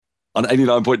On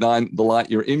 89.9 The Light,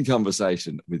 you're in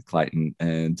conversation with Clayton,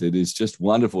 and it is just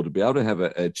wonderful to be able to have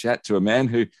a chat to a man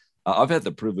who I've had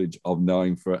the privilege of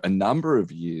knowing for a number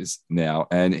of years now,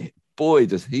 and boy,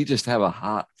 does he just have a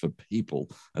heart for people.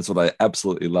 That's what I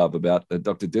absolutely love about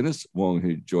Dr. Dennis Wong,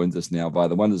 who joins us now by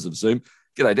the wonders of Zoom.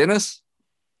 G'day, Dennis.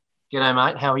 G'day,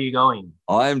 mate. How are you going?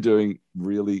 I am doing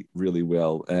really, really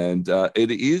well. And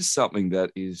it is something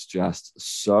that is just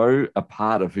so a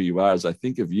part of who you are. As I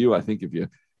think of you, I think of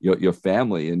your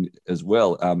family and as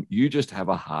well. You just have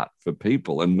a heart for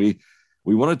people. And we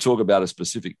want to talk about a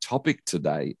specific topic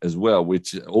today as well,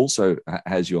 which also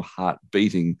has your heart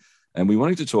beating. And we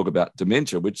wanted to talk about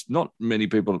dementia, which not many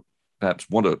people perhaps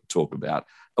want to talk about.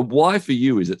 Why for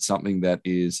you is it something that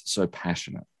is so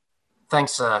passionate?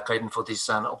 Thanks, Clayton, for this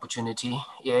opportunity.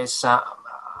 Yes,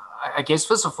 I guess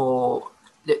first of all,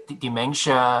 the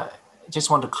dementia, I just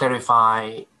want to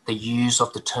clarify the use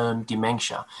of the term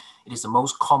dementia. It is the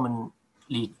most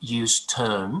commonly used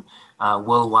term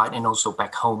worldwide and also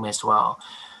back home as well.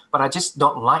 But I just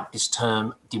don't like this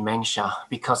term dementia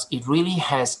because it really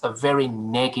has a very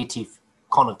negative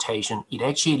connotation. It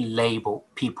actually labels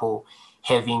people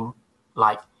having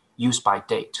like use by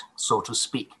date, so to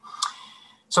speak.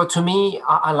 So to me,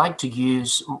 I like to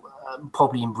use,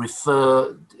 probably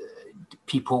refer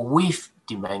people with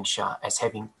dementia as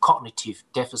having cognitive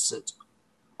deficit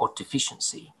or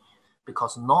deficiency,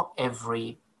 because not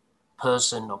every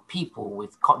person or people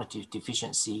with cognitive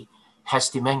deficiency has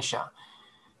dementia.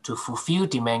 To fulfill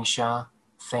dementia,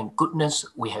 thank goodness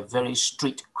we have very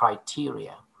strict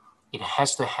criteria. They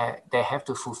have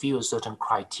to fulfill a certain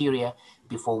criteria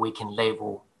before we can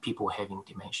label people having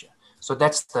dementia. So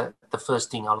that's the first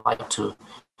thing I'd like to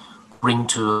bring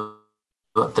to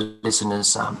the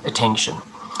listeners' attention.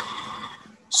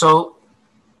 So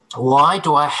why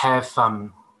do I have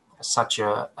such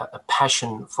a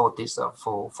passion for this,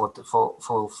 for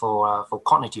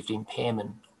cognitive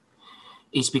impairment?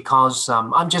 It's because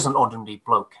I'm just an ordinary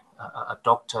bloke, a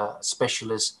doctor, a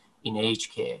specialist in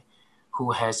aged care,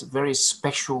 who has very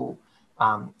special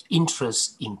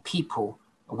interest in people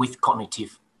with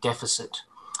cognitive deficit.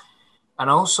 And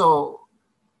also,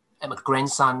 I'm a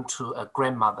grandson to a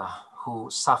grandmother who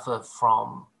suffered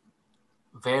from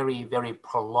very, very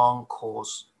prolonged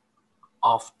course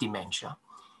of dementia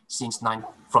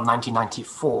from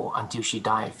 1994 until she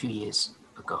died a few years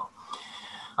ago.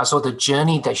 So the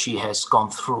journey that she has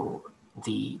gone through,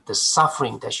 the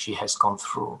suffering that she has gone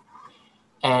through,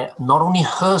 and not only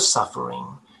her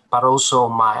suffering, but also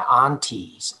my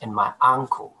aunties and my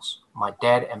uncles, my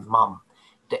dad and mom,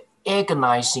 the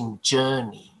agonizing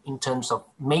journey in terms of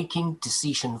making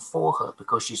decision for her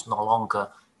because she's no longer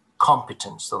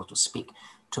competent, so to speak,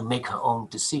 to make her own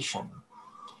decision.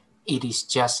 It is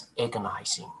just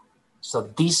agonizing. So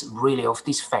these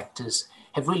factors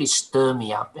have really stirred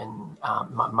me up and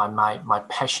my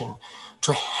passion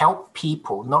to help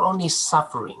people not only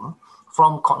suffering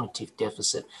from cognitive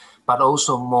deficit, but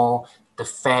also more the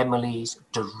families,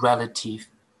 the relative,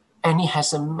 and it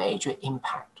has a major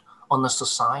impact on the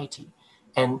society.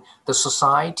 And the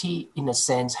society, in a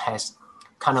sense, has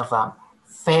kind of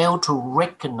failed to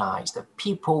recognize that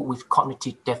people with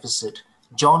cognitive deficit,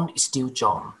 John is still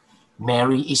John,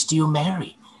 Mary is still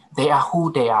Mary. They are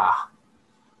who they are.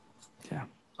 Yeah.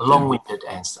 A long-winded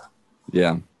answer.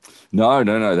 Yeah. No.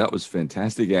 That was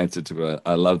fantastic answer to it.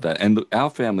 I love that. And look, our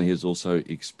family has also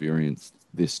experienced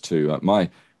this too. My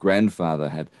grandfather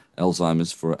had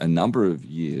Alzheimer's for a number of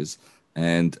years,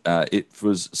 and it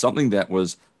was something that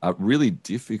was really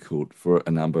difficult for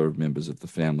a number of members of the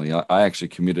family. I actually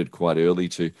committed quite early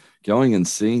to going and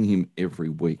seeing him every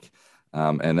week.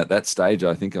 And at that stage,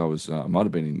 I think I might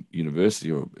have been in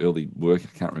university or early work.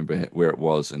 I can't remember where it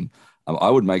was. And I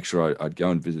would make sure I'd go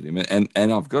and visit him.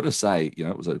 And I've got to say,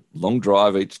 it was a long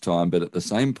drive each time, but at the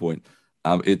same point,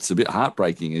 it's a bit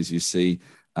heartbreaking as you see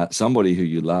somebody who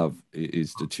you love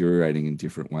is deteriorating in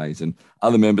different ways. And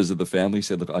other members of the family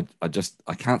said, look,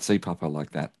 I can't see Papa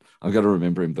like that. I've got to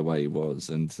remember him the way he was.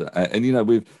 And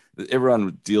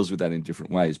everyone deals with that in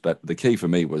different ways. But the key for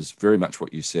me was very much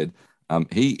what you said.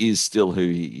 He is still who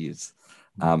he is.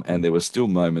 And there were still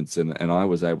moments, and I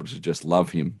was able to just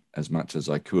love him as much as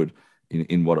I could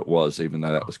in what it was, even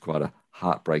though that was quite a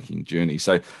heartbreaking journey.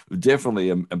 So definitely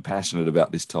am passionate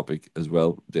about this topic as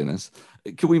well, Dennis.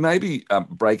 Can we maybe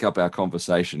break up our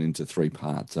conversation into three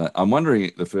parts? I'm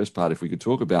wondering the first part, if we could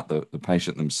talk about the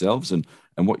patient themselves and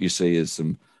what you see as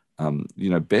some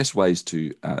best ways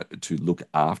to look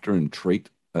after and treat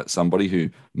somebody who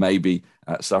may be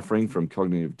suffering from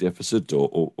cognitive deficit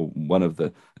or one of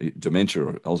the dementia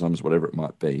or Alzheimer's, whatever it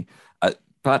might be.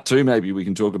 part two, maybe we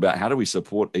can talk about how do we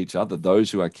support each other,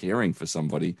 those who are caring for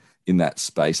somebody in that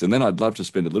space. And then I'd love to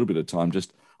spend a little bit of time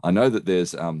just, I know that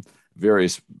there's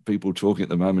various people talking at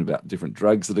the moment about different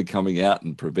drugs that are coming out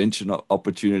and prevention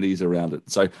opportunities around it.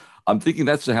 So I'm thinking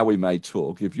that's how we may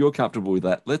talk. If you're comfortable with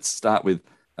that, let's start with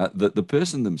the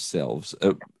person themselves.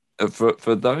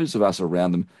 For those of us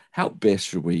around them, how best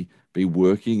should we be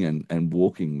working and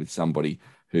walking with somebody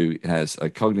who has a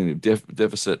cognitive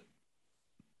deficit?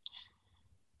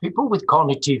 People with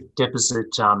cognitive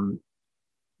deficit,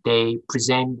 they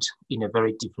present in a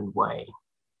very different way.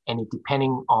 And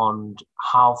depending on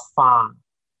how far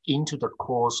into the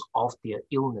course of their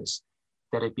illness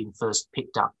that have been first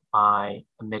picked up by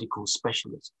a medical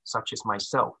specialist, such as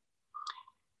myself.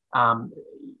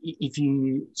 If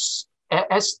you,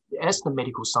 as the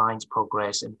medical science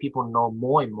progress and people know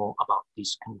more and more about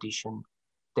this condition,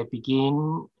 they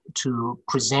begin to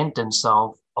present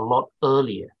themselves a lot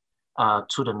earlier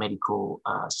to the medical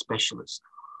specialist.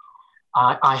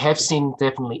 I have seen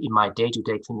definitely in my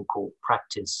day-to-day clinical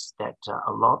practice that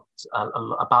about,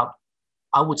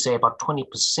 I would say about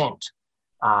 20%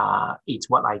 it's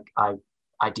what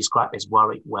I describe as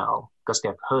worried well, because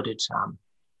they've heard it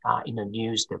in the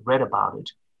news, they've read about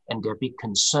it, and they're a bit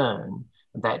concerned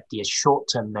that their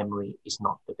short-term memory is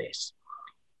not the best.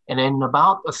 And then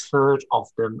about a third of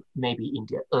them, maybe in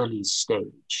the early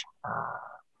stage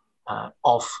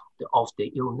of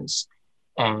the illness,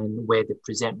 and where they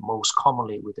present most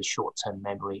commonly with a short-term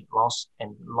memory loss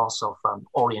and loss of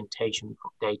orientation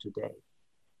from day to day.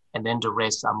 And then the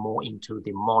rest are more into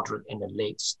the moderate and the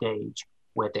late stage,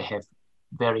 where they have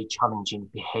very challenging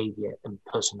behavior and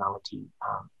personality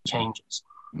changes.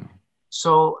 Mm-hmm.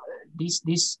 So these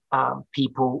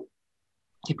people,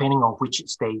 depending on which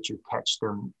stage you catch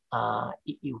them,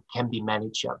 it can be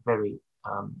managed very,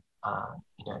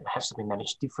 has to be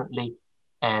managed differently.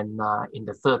 And in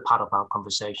the third part of our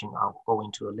conversation, I'll go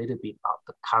into a little bit about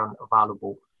the current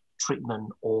available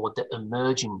treatment or the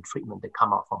emerging treatment that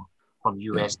come out from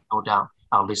US. No doubt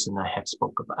our listener have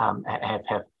spoken,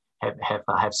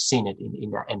 have seen it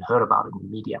in and heard about it in the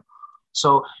media.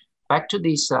 So back to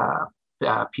these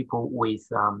people with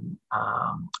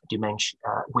dementia,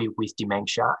 with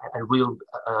dementia, and real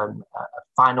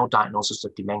final diagnosis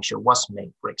of dementia was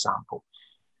made, for example,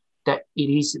 that it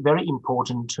is very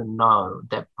important to know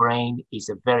that brain is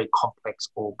a very complex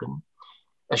organ.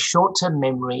 A short-term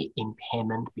memory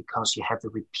impairment, because you have to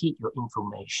repeat your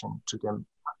information to them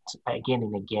again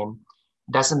and again,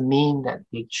 doesn't mean that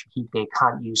they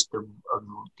can't use the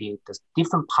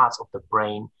different parts of the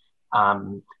brain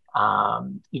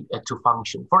to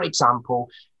function. For example,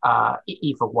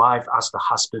 if a wife asks the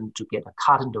husband to get a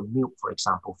carton of milk, for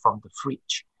example, from the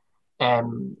fridge,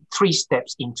 and 3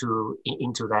 steps into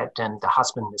that, then the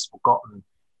husband has forgotten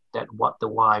that what the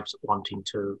wife's wanting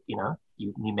to,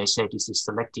 you may say this is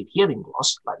selective hearing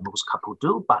loss, like most couples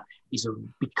do, but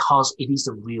because it is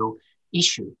a real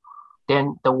issue.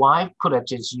 Then the wife could have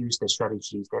just used the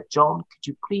strategies that, John, could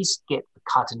you please get a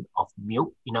carton of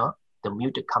milk, the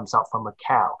milk that comes out from a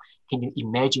cow. Can you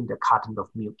imagine the carton of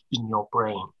milk in your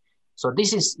brain? So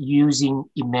this is using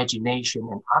imagination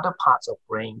and other parts of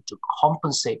brain to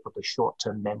compensate for the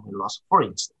short-term memory loss, for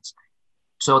instance,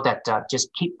 so that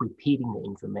just keep repeating the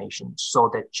information so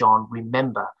that John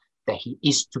remember that he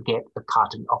is to get a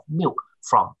carton of milk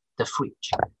from the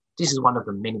fridge. This is one of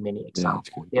the many, many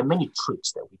examples. Yeah, there are many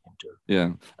tricks that we can do.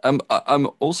 Yeah. I'm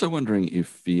also wondering if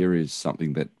fear is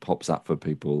something that pops up for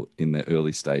people in their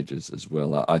early stages as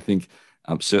well. I think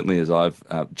certainly as I've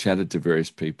chatted to various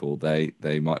people,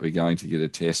 they might be going to get a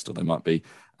test, or they might be,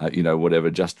 whatever,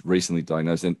 just recently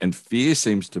diagnosed. And fear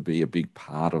seems to be a big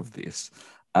part of this.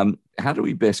 How do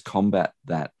we best combat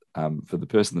that for the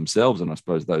person themselves and I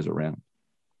suppose those around?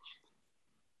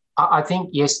 I think,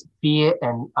 yes, fear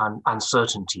and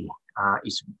uncertainty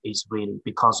is really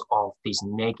because of this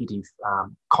negative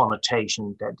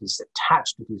connotation that is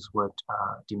attached to this word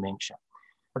dementia.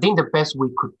 I think the best we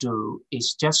could do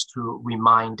is just to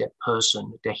remind that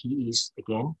person that he is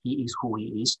who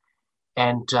he is.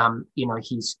 And,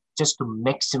 he's just to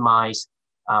maximize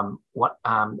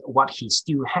what he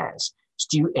still has,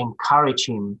 still encourage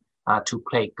him to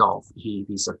play golf if he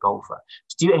is a golfer,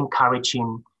 still encourage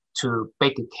him to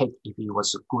bake a cake if he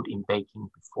was good in baking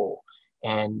before.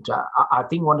 And I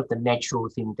think one of the natural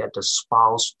things that the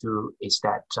spouse do is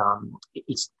that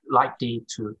it's likely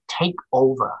to take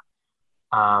over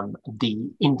the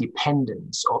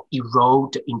independence or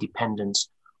erode the independence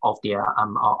of their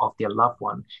loved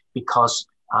one, because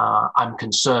I'm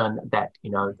concerned that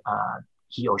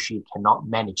he or she cannot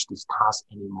manage this task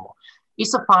anymore.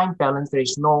 It's a fine balance. There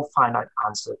is no finite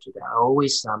answer to that. I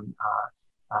always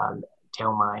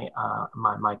tell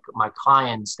my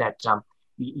clients that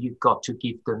you've got to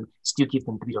still give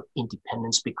them a bit of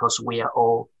independence, because we are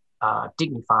all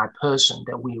dignified person,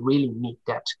 that we really need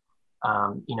that,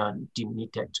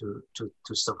 need that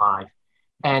to survive.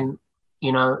 And,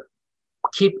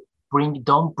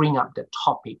 don't bring up the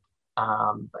topic,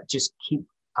 but just keep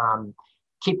on,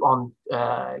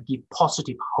 give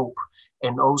positive hope,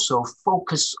 and also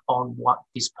focus on what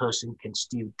this person can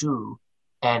still do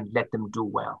and let them do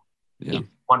well. Yeah. It's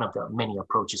one of the many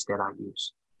approaches that I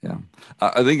use. Yeah.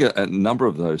 I think a number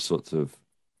of those sorts of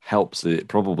helps. It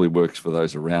probably works for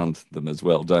those around them as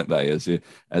well, don't they?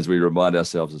 As we remind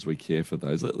ourselves, as we care for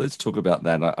those. Let's talk about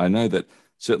that. I know that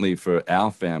certainly for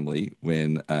our family,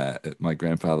 when my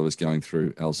grandfather was going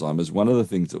through Alzheimer's, one of the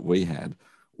things that we had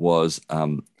was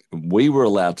we were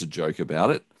allowed to joke about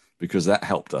it, because that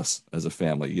helped us as a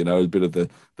family, a bit of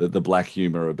the black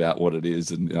humor about what it is,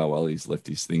 and well, he's left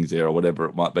his things there or whatever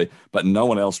it might be, but no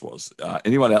one else was.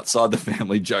 Anyone outside the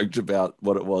family joked about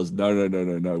what it was.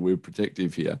 No, we're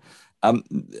protective here.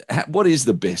 What is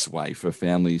the best way for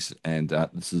families and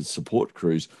this is support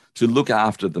crews to look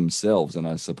after themselves, and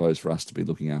I suppose for us to be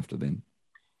looking after them?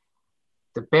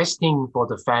 The best thing for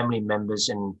the family members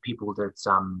and people that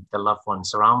the loved ones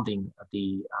surrounding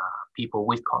the people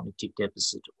with cognitive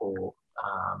deficit or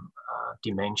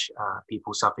dementia,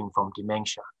 people suffering from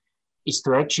dementia, is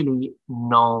to actually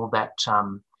know that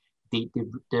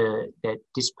that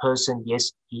this person,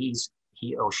 yes, he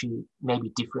or she may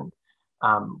be different.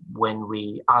 When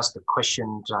we ask the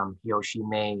question, he or she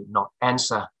may not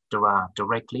answer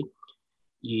directly.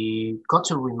 You got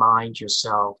to remind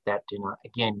yourself that,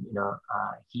 again,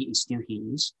 he is still he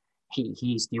is,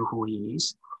 he is still who he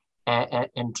is,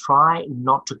 and try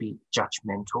not to be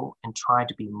judgmental, and try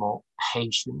to be more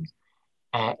patient,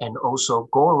 and also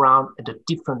go around a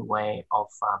different way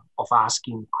of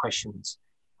asking questions,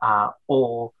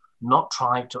 or not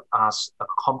try to ask a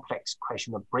complex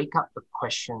question, or break up the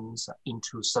questions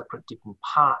into separate different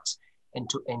parts, and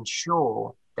to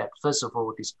ensure that, first of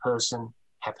all, this person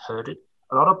have heard it.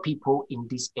 A lot of people in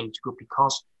this age group,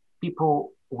 because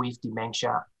people with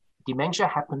dementia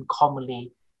happen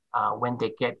commonly when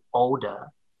they get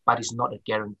older, but it's not a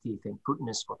guarantee. Thank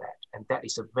goodness for that. And that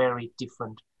is a very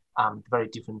different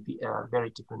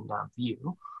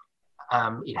view.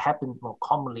 It happens more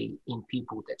commonly in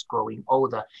people that's growing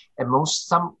older, and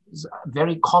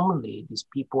very commonly these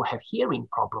people have hearing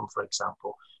problem, for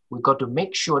example. We've got to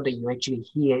make sure that you actually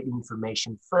hear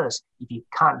information first. If you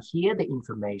can't hear the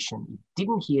information, you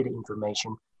didn't hear the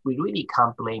information, we really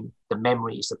can't blame the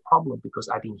memory is a problem, because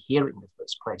I didn't hear it in the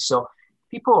first place. So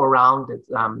people around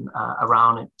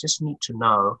it just need to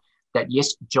know that,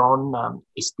 yes, John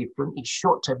is different. His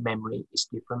short-term memory is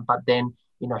different, but then,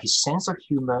 his sense of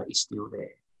humor is still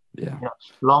there. Yeah.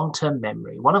 Long-term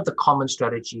memory. One of the common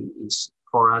strategy is,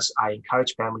 for us, I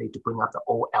encourage family to bring up the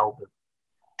old album,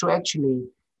 to actually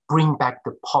bring back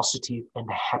the positive and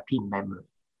the happy memory.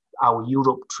 Our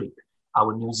Europe trip,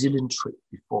 our New Zealand trip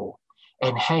before.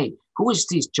 And hey, who is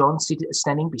this John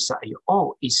standing beside you?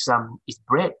 Oh, it's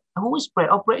Brett. Who is Brett?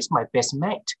 Oh, Brett is my best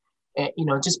mate.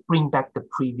 Just bring back the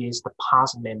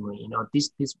past memory.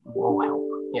 This will help.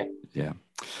 Yeah. Yeah.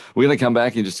 We're going to come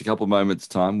back in just a couple of moments'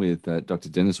 time with Dr.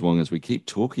 Dennis Wong as we keep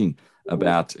talking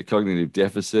about cognitive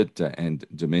deficit and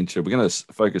dementia. We're going to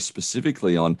focus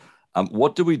specifically on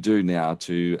what do we do now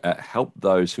to help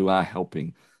those who are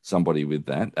helping somebody with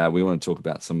that. We want to talk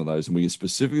about some of those, and we're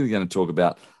specifically going to talk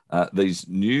about these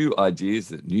new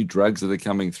ideas, new drugs that are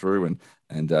coming through,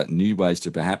 and new ways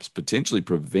to perhaps potentially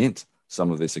prevent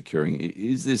some of this occurring.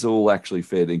 Is this all actually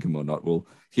fair income or not? We'll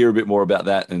hear a bit more about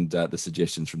that and the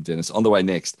suggestions from Dennis on the way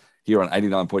next here on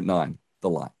 89.9 The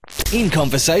Light. In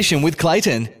Conversation with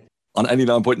Clayton. On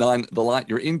 89.9 The Light,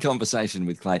 you're in conversation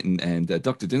with Clayton, and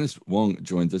Dr. Dennis Wong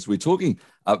joins us. We're talking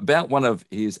about one of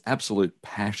his absolute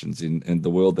passions in the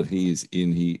world that he is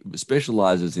in. He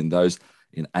specializes in those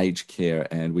in aged care,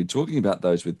 and we're talking about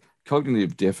those with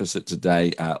cognitive deficit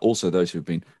today, also those who've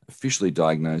been officially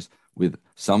diagnosed with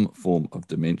some form of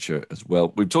dementia as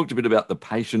well. We've talked a bit about the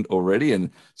patient already and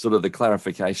sort of the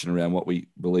clarification around what we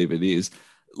believe it is.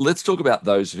 Let's talk about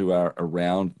those who are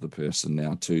around the person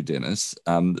now too, Dennis.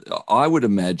 I would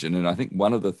imagine, and I think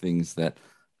one of the things that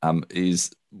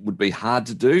would be hard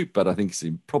to do, but I think is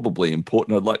probably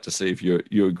important, I'd like to see if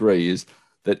you agree, is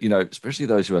that, especially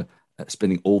those who are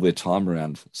spending all their time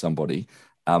around somebody,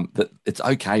 that it's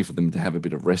okay for them to have a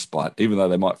bit of respite, even though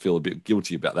they might feel a bit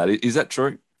guilty about that. Is that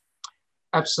true?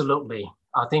 Absolutely.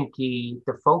 I think the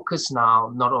focus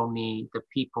now, not only the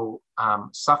people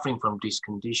suffering from this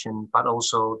condition, but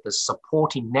also the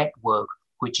supporting network,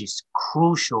 which is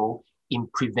crucial in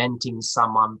preventing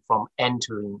someone from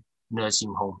entering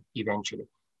nursing home eventually.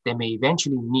 They may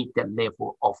eventually need that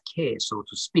level of care, so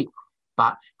to speak,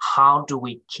 but how do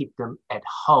we keep them at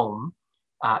home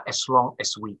as long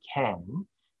as we can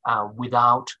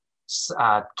without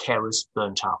carers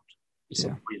burnt out? It's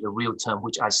a real term,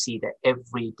 which I see that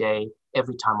every day,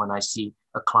 every time when I see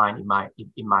a client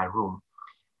in my room.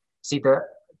 See,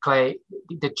 Clay,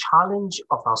 the challenge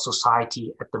of our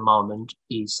society at the moment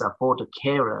is for the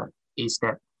carer is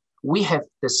that we have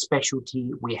the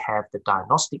specialty, we have the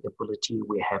diagnostic ability,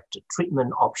 we have the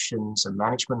treatment options and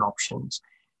management options,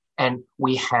 and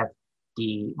we have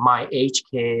the My Aged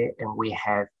Care, and we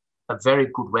have a very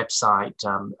good website,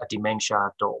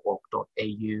 dementia.org.au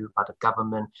by the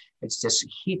government. It's just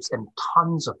heaps and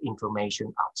tons of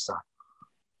information outside.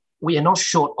 We are not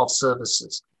short of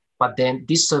services, but then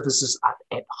these services are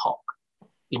ad hoc.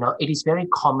 It is very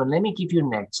common. Let me give you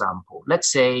an example.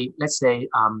 Let's say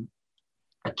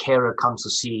a carer comes to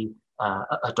see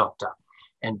a doctor,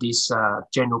 and this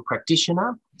general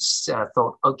practitioner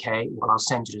thought, okay, well, I'll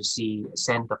send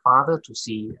the father to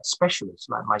see a specialist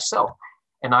like myself.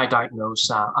 And I diagnose,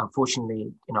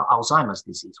 unfortunately, Alzheimer's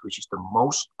disease, which is the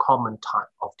most common type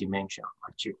of dementia,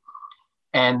 like you.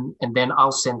 And then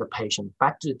I'll send the patient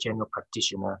back to the general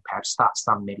practitioner, perhaps start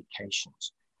some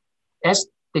medications. As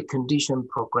the condition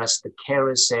progresses, the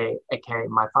carer say, okay,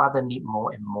 my father needs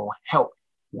more and more help.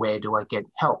 Where do I get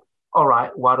help? All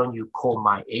right, why don't you call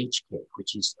My Aged Care,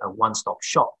 which is a one-stop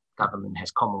shop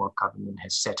Commonwealth government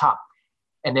has set up.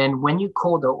 And then when you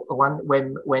call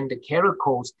when the carer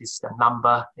calls this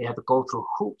number, they have to go through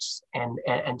hoops and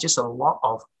just a lot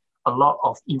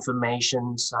of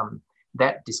information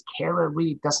that this carer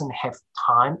really doesn't have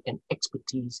time and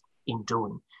expertise in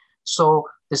doing. So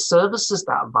the services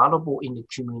that are available in the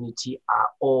community are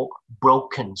all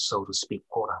broken, so to speak,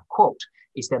 quote unquote,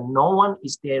 is that no one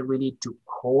is there really to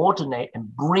coordinate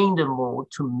and bring them all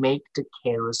to make the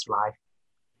carer's life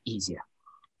easier.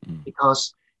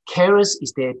 Because carers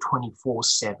is there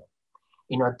 24/7.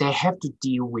 They have to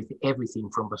deal with everything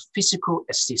from the physical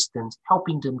assistance,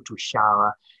 helping them to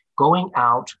shower, going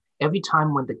out. Every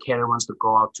time when the carer wants to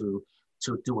go out to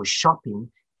do a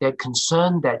shopping, they're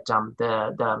concerned that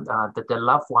the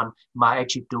loved one might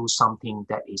actually do something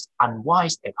that is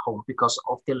unwise at home because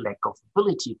of their lack of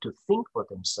ability to think for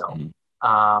themselves.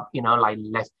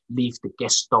 Like leave the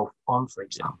gas stove on, for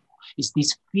example. It's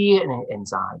this fear and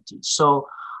anxiety. So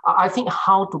I think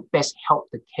how to best help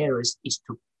the carers is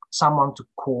to someone to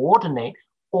coordinate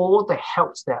all the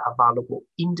helps that are available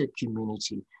in the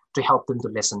community to help them to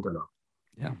lessen the load.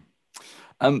 Yeah.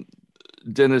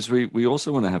 Dennis, we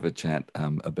also want to have a chat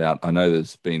about, I know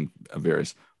there's been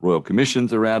various royal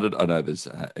commissions around it. I know there's,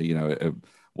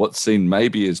 what's seen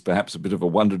maybe as perhaps a bit of a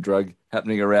wonder drug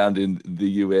happening around in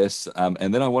the US.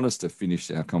 And then I want us to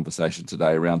finish our conversation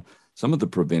today around some of the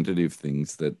preventative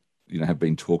things that, have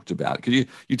been talked about. Could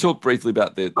you talk briefly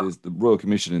about there's the Royal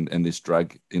Commission and this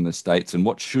drug in the States, and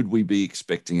what should we be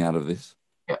expecting out of this?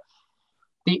 Yeah.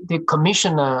 The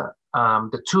commissioner,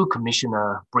 the two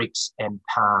commissioner, Briggs and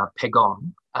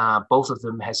Pagon, both of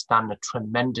them has done a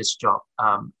tremendous job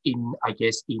in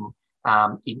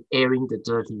airing the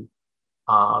dirty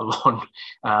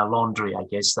laundry. I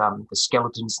guess the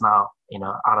skeletons now,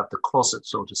 out of the closet,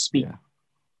 so to speak. Yeah.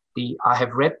 I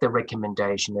have read the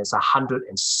recommendation. There's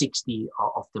 160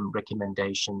 of them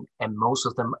recommendation, and most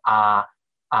of them are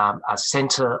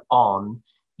centered on,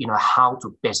 how to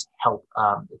best help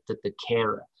the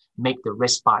carer, make the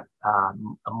respite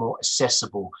more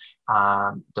accessible,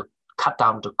 to cut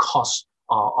down the cost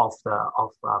of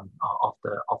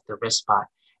the respite,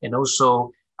 and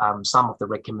also some of the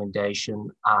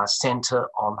recommendation are centered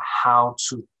on how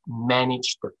to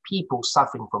manage the people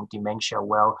suffering from dementia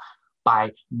well,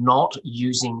 by not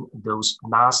using those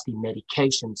nasty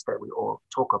medications that we all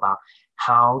talk about,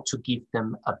 how to give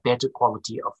them a better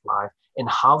quality of life, and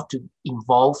how to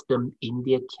involve them in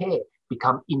their care,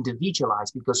 become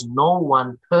individualized, because no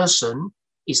one person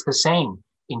is the same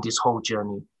in this whole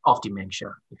journey of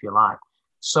dementia, if you like.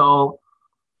 So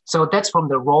that's from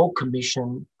the Royal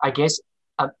Commission, I guess,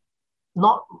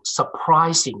 not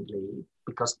surprisingly,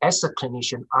 because as a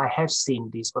clinician, I have seen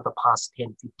this for the past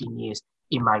 10, 15 years,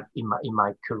 in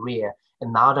my career,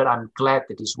 and now that I'm glad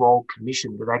that this Royal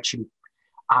Commission will actually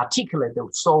articulate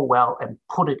it so well and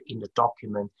put it in the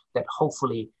document that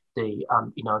hopefully the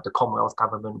Commonwealth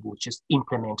government will just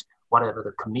implement whatever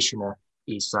the commissioner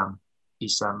is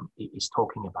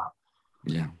talking about.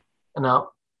 Yeah. Now,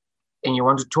 and you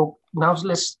want to talk now?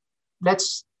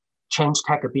 Let's change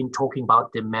tack a bit, talking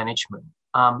about the management.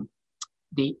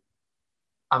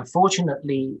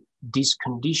 Unfortunately, this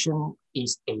condition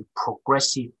is a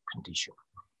progressive condition.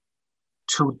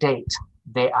 To date,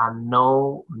 there are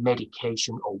no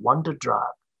medication or wonder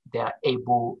drug that are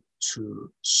able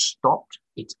to stop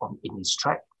it in its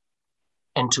track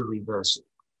and to reverse it.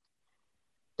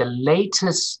 The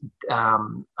latest,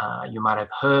 you might have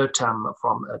heard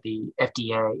from the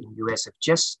FDA in the US have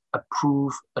just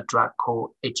approved a drug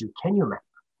called aducanumab,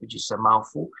 which is a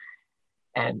mouthful.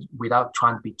 And without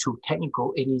trying to be too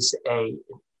technical, it is an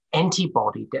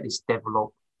antibody that is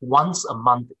developed once a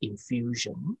month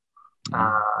infusion,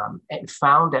 and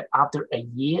found that after a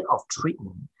year of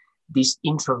treatment, this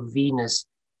intravenous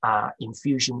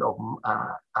infusion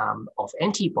of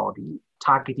antibody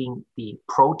targeting the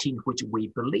protein which we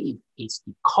believe is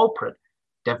the culprit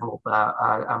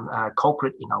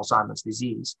culprit in Alzheimer's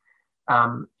disease,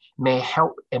 may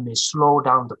help and may slow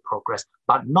down the progress,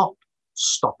 but not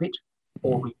stop it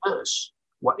or reverse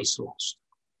what is lost.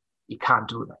 It can't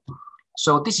do that.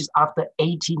 So this is after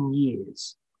 18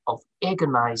 years of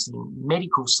agonizing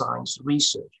medical science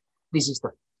research. This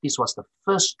was the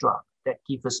first drug that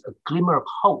gives us a glimmer of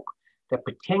hope that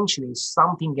potentially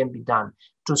something can be done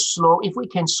to if we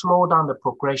can slow down the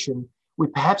progression, we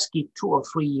perhaps give 2 or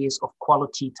 3 years of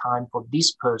quality time for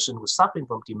this person who's suffering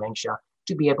from dementia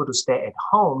to be able to stay at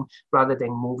home rather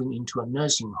than moving into a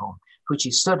nursing home, which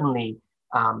is certainly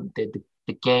the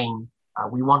game.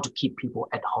 We want to keep people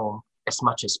at home as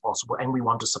much as possible, and we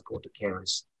want to support the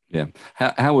carers. Yeah.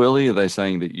 How early are they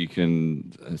saying that you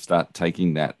can start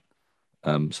taking that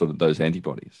sort of those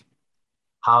antibodies?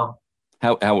 How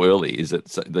early is it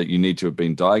that you need to have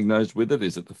been diagnosed with it?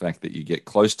 Is it the fact that you get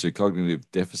close to cognitive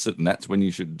deficit and that's when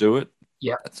you should do it?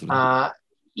 Yeah.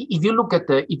 If you look at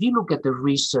the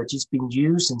research, it's been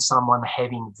used in someone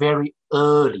having very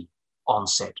early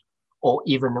onset, or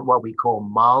even what we call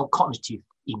mild cognitive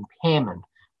impairment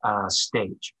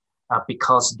stage,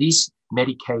 because these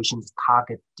medications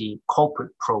target the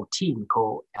culprit protein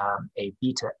called a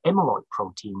beta amyloid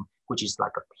protein, which is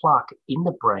like a plaque in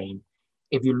the brain.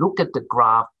 If you look at the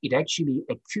graph, it actually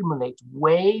accumulates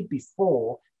way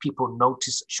before people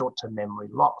notice short-term memory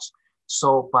loss.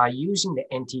 So by using the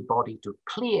antibody to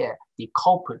clear the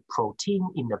culprit protein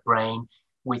in the brain,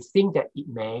 we think that it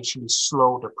may actually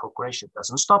slow the progression. It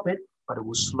doesn't stop it, but it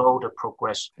will slow the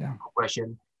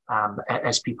progression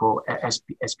as people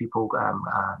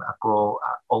grow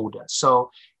older.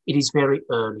 So it is very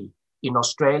early. In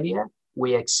Australia,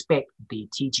 we expect the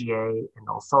TGA and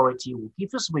authority will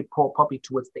give us a report probably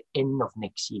towards the end of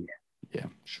next year. Yeah,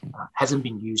 sure. Hasn't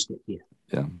been used yet.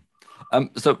 Yeah.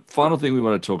 So final thing we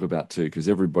want to talk about too, because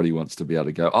everybody wants to be able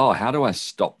to go, oh, how do I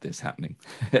stop this happening?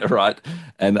 Right.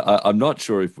 And I'm not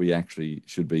sure if we actually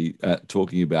should be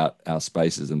talking about our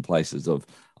spaces and places of,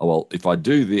 oh, well, if I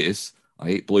do this,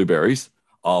 I eat blueberries,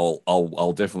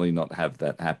 I'll definitely not have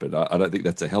that happen. I don't think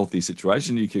that's a healthy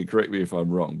situation. You can correct me if I'm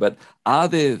wrong, but are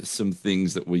there some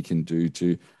things that we can do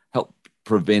to help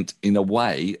prevent in a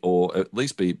way, or at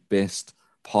least be best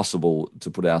possible to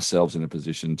put ourselves in a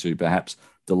position to perhaps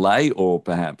delay or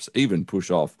perhaps even push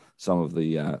off some of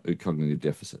the cognitive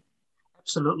deficit?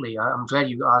 Absolutely. I'm glad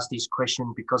you asked this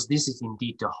question, because this is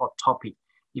indeed the hot topic.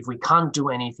 If we can't do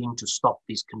anything to stop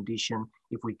this condition,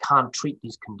 if we can't treat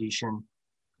this condition,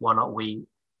 why not we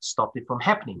stop it from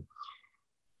happening?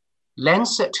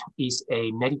 Lancet is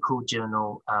a medical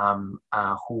journal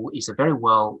who is a very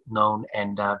well-known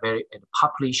and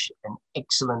published an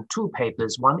excellent 2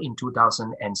 papers, one in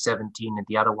 2017 and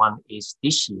the other one is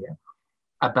this year,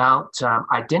 about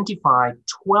identify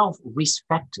 12 risk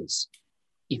factors.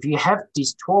 If you have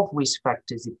these 12 risk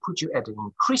factors, it puts you at an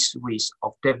increased risk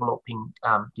of developing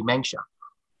dementia.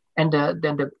 And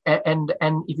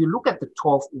if you look at the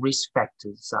 12 risk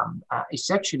factors, it's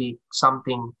actually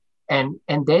something, and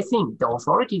the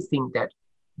authority think that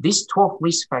these 12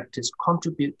 risk factors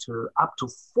contribute to up to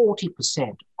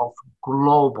 40% of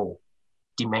global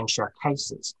dementia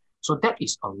cases. So that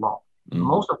is a lot.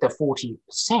 Most of the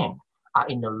 40% are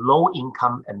in the low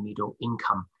income and middle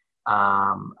income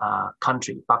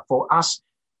country. But for us,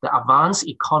 the advanced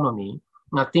economy,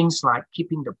 things like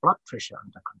keeping the blood pressure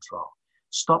under control,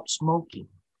 stop smoking,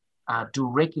 do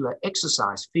regular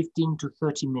exercise, 15 to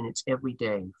 30 minutes every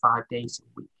day, 5 days a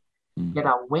week, get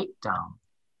our weight down,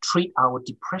 treat our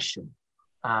depression,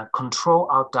 control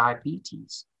our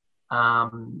diabetes,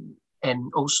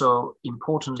 and also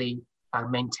importantly,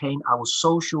 maintain our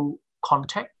social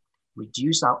contact,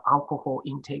 reduce our alcohol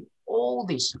intake. All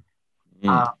this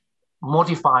are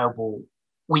modifiable.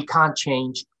 We can't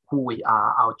change who we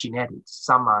are, our genetics.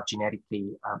 Some are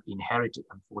genetically inherited,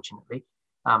 unfortunately,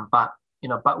 but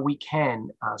we can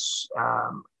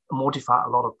modify a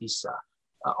lot of these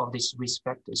of these risk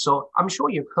factors. So I'm sure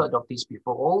you've heard of this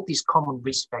before. All these common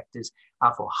risk factors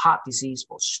are for heart disease,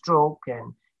 for stroke,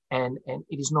 and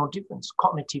it is no difference.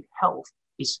 Cognitive health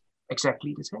is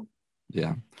exactly the same.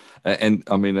 Yeah. And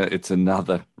I mean, it's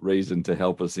another reason to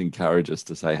help us, encourage us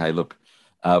to say, hey, look,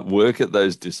 work at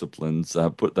those disciplines,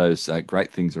 put those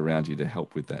great things around you to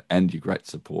help with that, and your great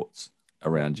supports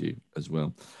around you as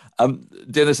well.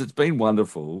 Dennis, it's been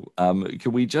wonderful.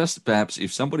 Can we just perhaps,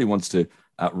 if somebody wants to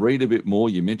read a bit more,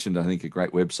 you mentioned, I think, a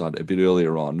great website a bit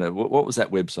earlier on. What was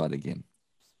that website again?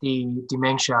 The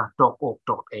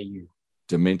dementia.org.au.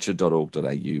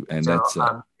 Dementia.org.au. And So that's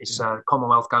it's a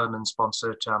Commonwealth government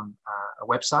sponsored a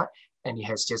website, and it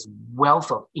has just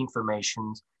wealth of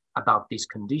information about this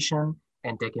condition,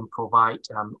 and they can provide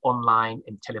online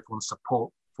and telephone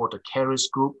support for the carers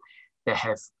group. They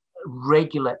have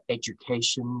regular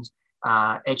education,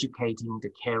 educating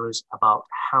the carers about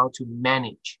how to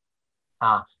manage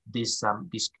this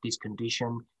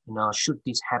condition. Should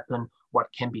this happen, what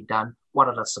can be done? What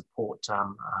are the support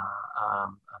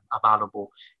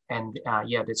available? And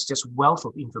there's just wealth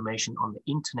of information on the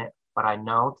internet. But I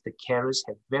know the carers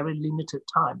have very limited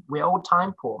time. We're all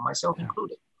time poor, myself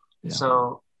included. Yeah.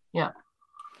 So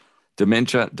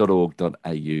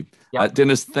dementia.org.au. Yep.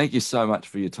 Dennis, thank you so much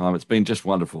for your time. It's been just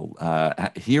wonderful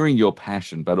hearing your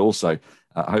passion, but also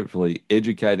hopefully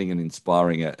educating and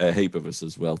inspiring a heap of us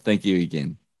as well. Thank you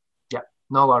again. Yeah,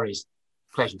 no worries.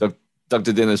 Pleasure.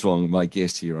 Dr. Dennis Wong, my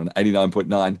guest here on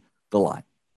 89.9 The Light.